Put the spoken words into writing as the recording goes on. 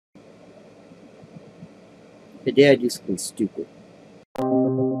Today I do something stupid.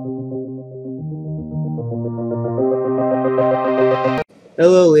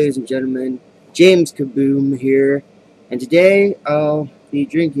 Hello, ladies and gentlemen. James Kaboom here, and today I'll be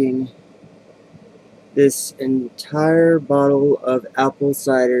drinking this entire bottle of apple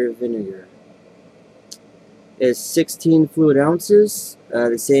cider vinegar. It's 16 fluid ounces,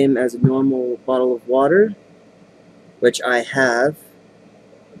 the same as a normal bottle of water, which I have.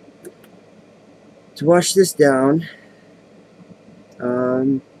 To wash this down,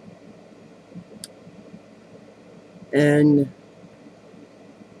 and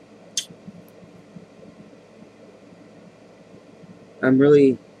I'm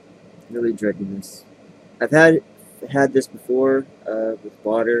really dreading this. I've had this before with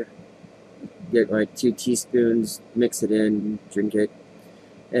water. Get like 2 teaspoons, mix it in, drink it,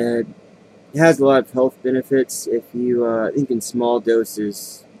 and it has a lot of health benefits if you I think in small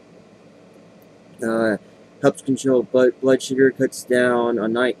doses. Helps control blood sugar, cuts down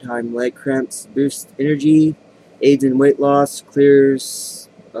on nighttime leg cramps, boosts energy, aids in weight loss, clears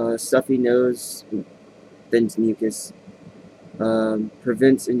stuffy nose, thins mucus.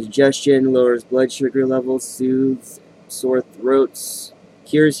 Prevents indigestion, lowers blood sugar levels, soothes sore throats,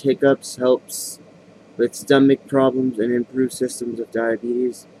 cures hiccups, helps with stomach problems, and improves systems of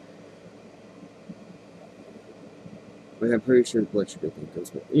diabetes. But I'm pretty sure the blood sugar thing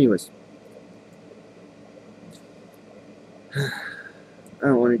goes with. Anyways, I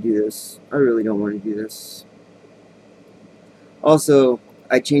don't want to do this. I really don't want to do this. Also,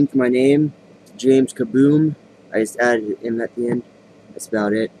 I changed my name to James Kaboom. I just added M at the end. That's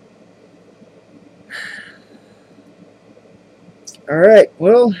about it. Alright,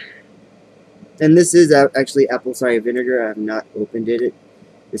 well, and this is actually apple cider vinegar. I have not opened it.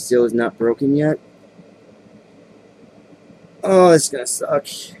 The seal is not broken yet. Oh, it's gonna suck.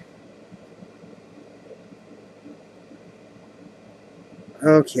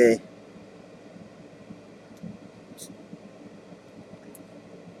 Okay.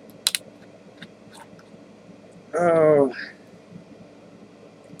 Oh.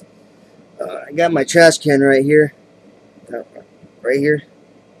 I got my trash can right here. Right here.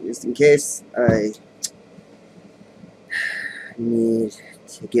 Just in case I need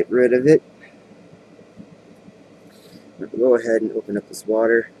to get rid of it. I'll go ahead and open up this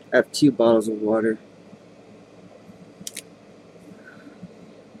water. I have 2 bottles of water.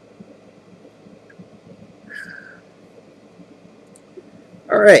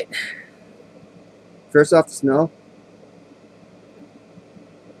 Alright. First off, the smell.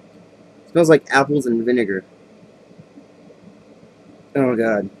 It smells like apples and vinegar. Oh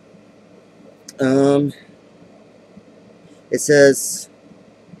god. It says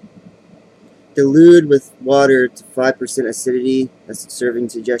dilute with water to 5% acidity. That's the serving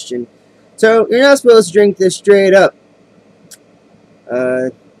suggestion. So you're not supposed to drink this straight up.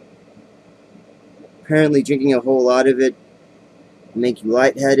 Apparently drinking a whole lot of it will make you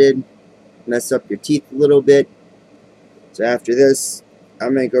lightheaded, mess up your teeth a little bit. So after this,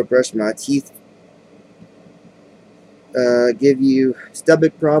 I'm gonna go brush my teeth. Give you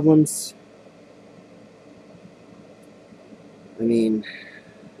stomach problems. I mean,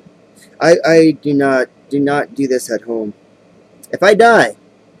 I do not do this at home. If I die,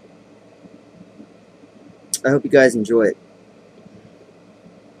 I hope you guys enjoy it.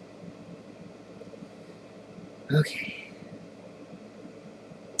 Okay.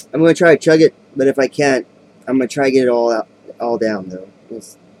 I'm gonna try to chug it, but if I can't, I'm gonna try to get it all down though.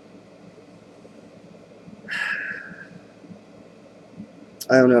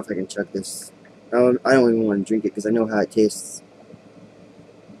 I don't know if I can chug this. I don't even want to drink it because I know how it tastes.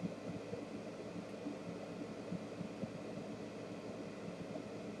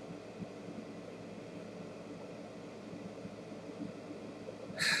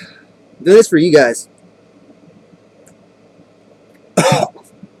 Do this for you guys.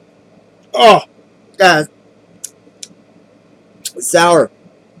 Oh, God. It's sour.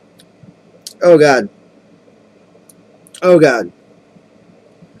 Oh, God. Oh, God.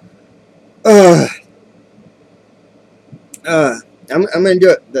 Uh, I'm going to do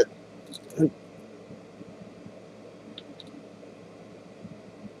it.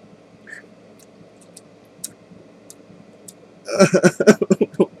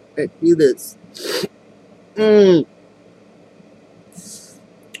 I do this. Don't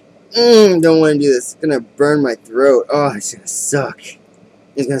want to do this. It's going to burn my throat. Oh, it's going to suck.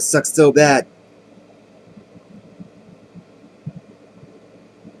 It's going to suck so bad.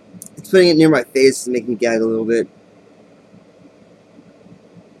 It's putting it near my face to make me gag a little bit.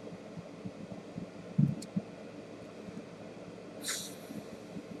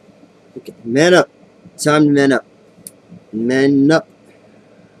 Okay, man up. Time to man up. Man up.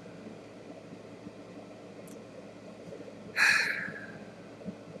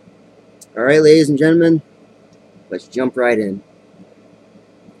 Alright, ladies and gentlemen, let's jump right in.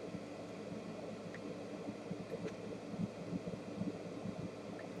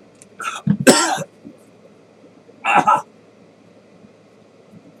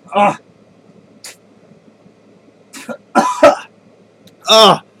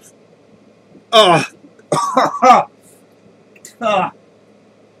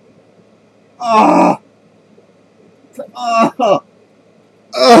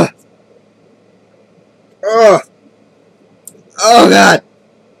 Oh God!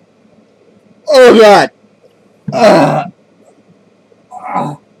 Oh God!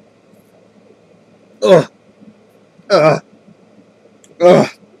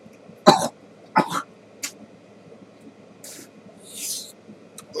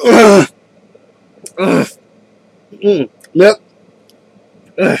 Yep.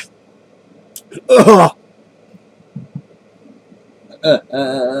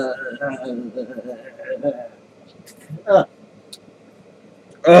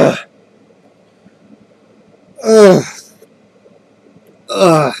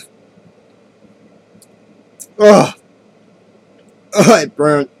 It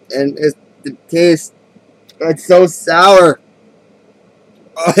burnt, and the taste. It's so sour.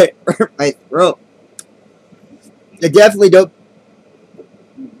 Oh, it hurt my throat. I definitely don't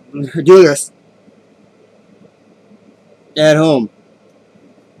do this at home.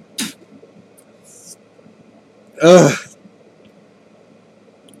 It's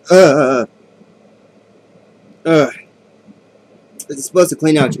supposed to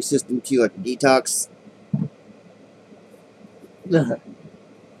clean out your system too, like a detox.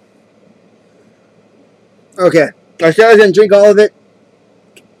 Okay, I said I was gonna drink all of it,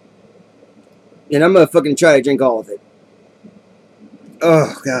 and I'm gonna fucking try to drink all of it.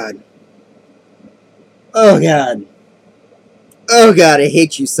 Oh God. Oh God. Oh God, I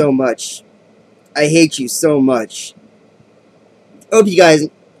hate you so much. I hate you so much. Hope you guys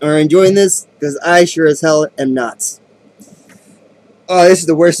are enjoying this, because I sure as hell am not. Oh, this is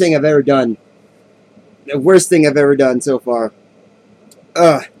the worst thing I've ever done. The worst thing I've ever done so far.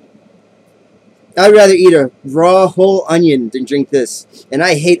 I'd rather eat a raw whole onion than drink this. And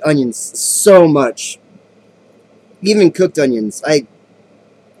I hate onions so much. Even cooked onions. I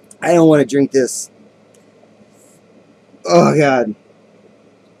don't want to drink this. Oh God.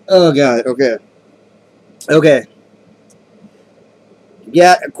 Oh God, okay. Okay.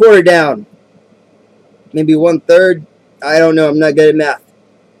 Yeah, a quarter down. Maybe 1/3. I don't know, I'm not good at math.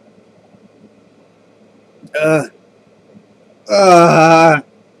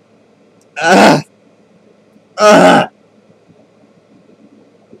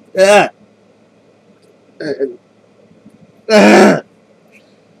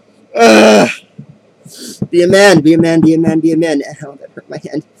 Be a man, be a man, be a man, be a man. Ow, that hurt my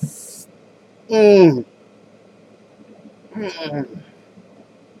hand.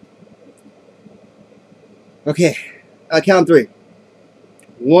 Okay, count 3.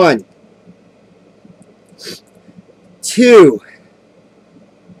 1, 2,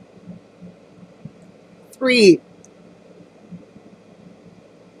 3.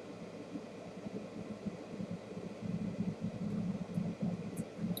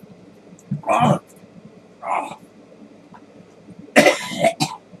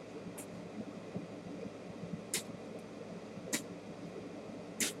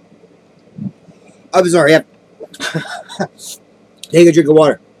 I'm sorry. Take a drink of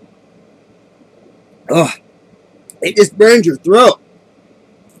water. Oh, it just burns your throat.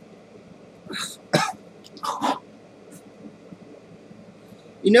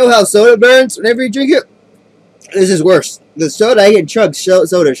 You know how soda burns whenever you drink it? This is worse. The soda, I can chug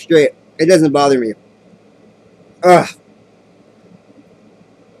soda straight. It doesn't bother me.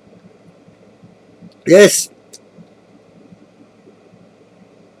 This.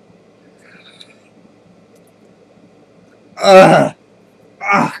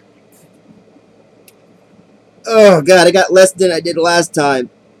 Oh God, I got less than I did last time.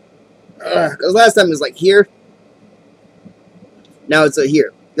 Because last time it was like here. Now it's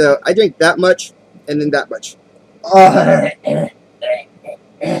here. So I drink that much, and then that much. Oh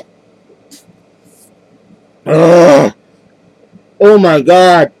my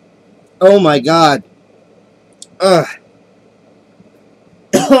God. Oh my God.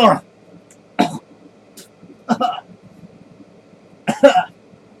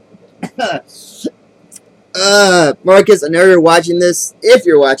 Marcus, I know you're watching this. If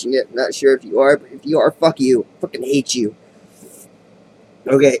you're watching it, I'm not sure if you are, but if you are, fuck you. Fucking hate you.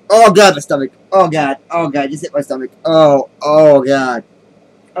 Okay. Oh god, my stomach. Oh god. Oh god, just hit my stomach. Oh god.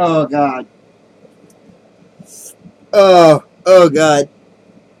 Oh god. Oh god.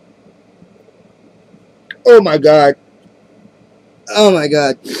 Oh my god. Oh my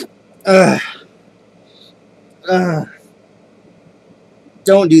god. Ugh. Ugh.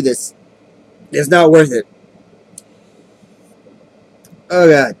 Don't do this. It's not worth it. Oh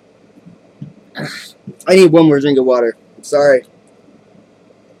god. I need one more drink of water. I'm sorry.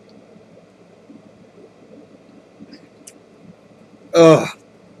 Oh.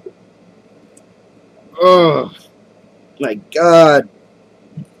 Oh my god.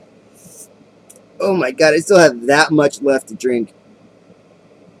 Oh my god, I still have that much left to drink.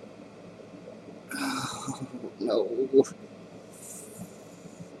 Oh, no.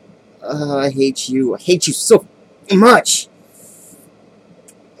 I hate you. I hate you so much.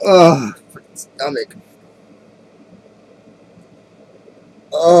 Oh, freaking stomach.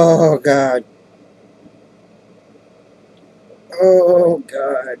 Oh god. Oh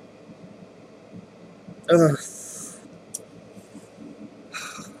god. Ugh.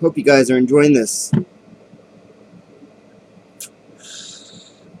 Hope you guys are enjoying this.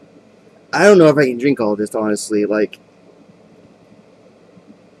 I don't know if I can drink all this, honestly. Like,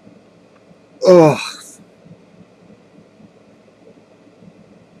 oh.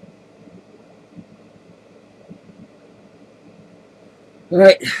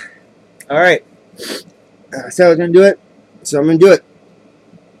 Alright. Alright. So I was gonna do it. So I'm gonna do it.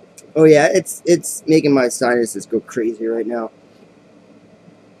 Oh yeah, it's making my sinuses go crazy right now.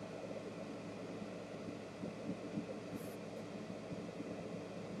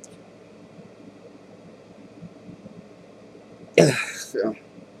 So.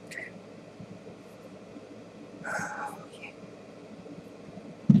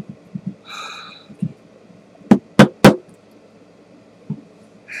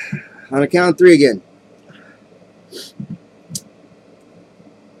 On a count of three again.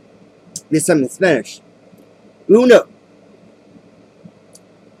 This time in Spanish. Uno.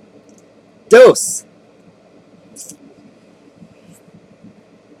 Dos.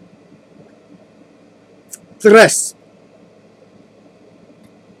 Tres.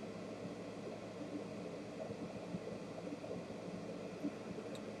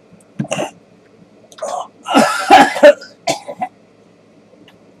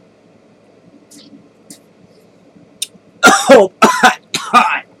 Oh, God.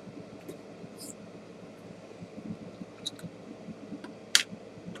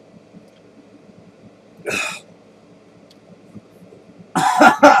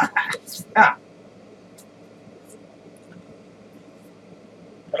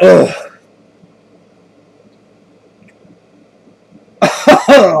 Oh.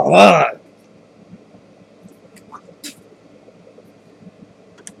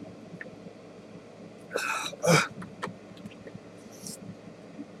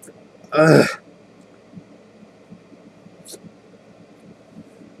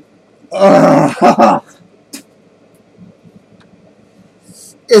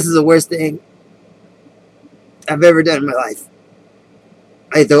 This is the worst thing I've ever done in my life.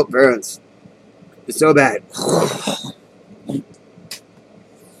 My throat burns. It's so bad.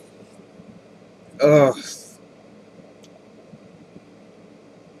 Oh.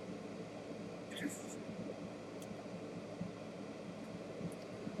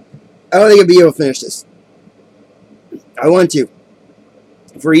 I don't think I'll be able to finish this. I want to.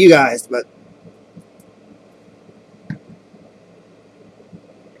 For you guys, but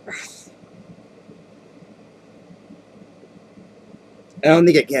I don't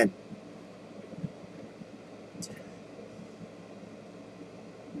think I can.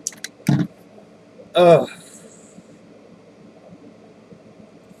 Oh.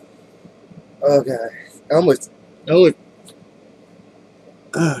 Oh god. I almost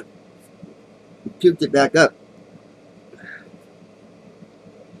puked it back up.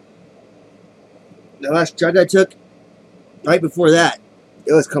 The last chug I took, right before that,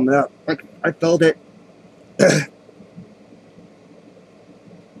 it was coming up. I felt it.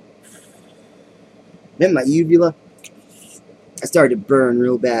 Then my uvula, I started to burn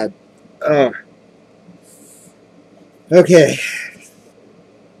real bad. Oh. Okay.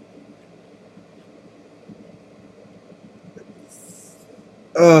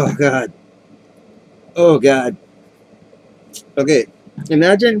 Oh god. Oh god. Okay.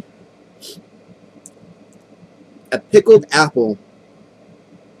 Imagine a pickled apple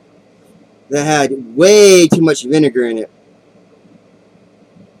that had way too much vinegar in it.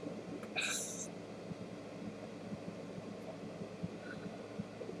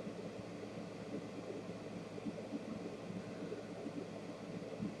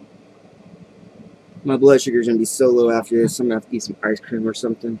 My blood sugar's gonna be so low after this. I'm gonna have to eat some ice cream or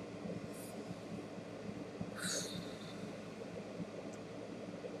something.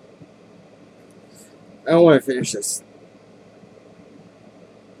 I don't want to finish this.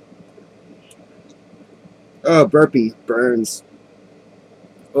 Oh, burpee burns.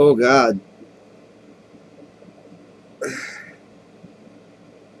 Oh God.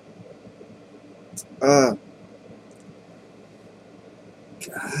 Oh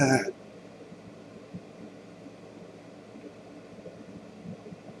God.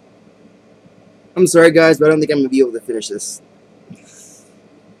 I'm sorry, guys, but I don't think I'm gonna be able to finish this.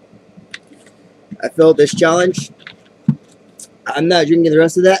 I failed this challenge. I'm not drinking the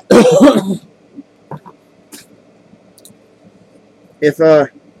rest of that. If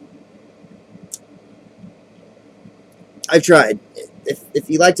I've tried. If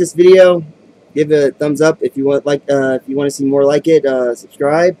you like this video, give it a thumbs up. If you want if you want to see more like it,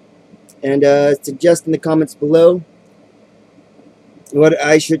 subscribe, and suggest in the comments below what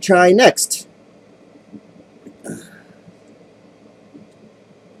I should try next.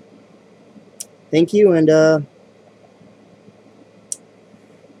 Thank you, and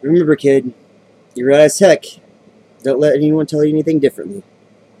remember, kid, you're as heck. Don't let anyone tell you anything differently.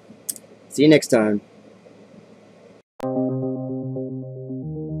 See you next time.